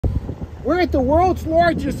We're at the world's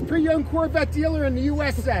largest pre-owned Corvette dealer in the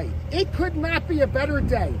USA. It could not be a better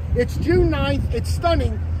day. It's June 9th, it's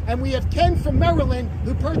stunning, and we have Ken from Maryland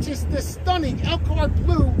who purchased this stunning Elkhart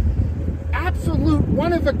blue, absolute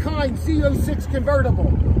one-of-a-kind Z06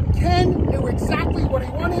 convertible. Ken knew exactly what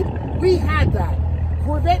he wanted. We had that.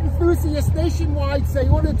 Corvette enthusiasts nationwide say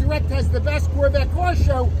Auto Direct has the best Corvette car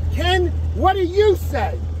show. Ken, what do you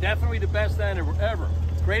say? Definitely the best ever.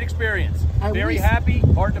 Great experience. And very happy.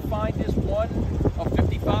 Hard to find this one of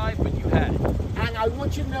 55, but you had it. And I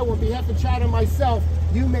want you to know, on behalf of Chad and myself,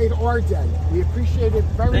 you made our day. We appreciate it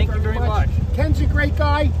very much. Ken's a great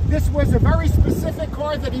guy. This was a very specific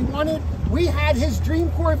car that he wanted. We had his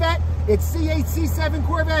dream Corvette. It's C8, C7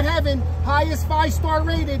 Corvette heaven, highest 5-star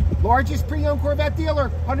rated, largest pre-owned Corvette dealer,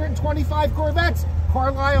 125 Corvettes,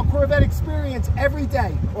 Carlisle Corvette experience every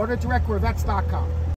day. AutoDirectCorvettes.com.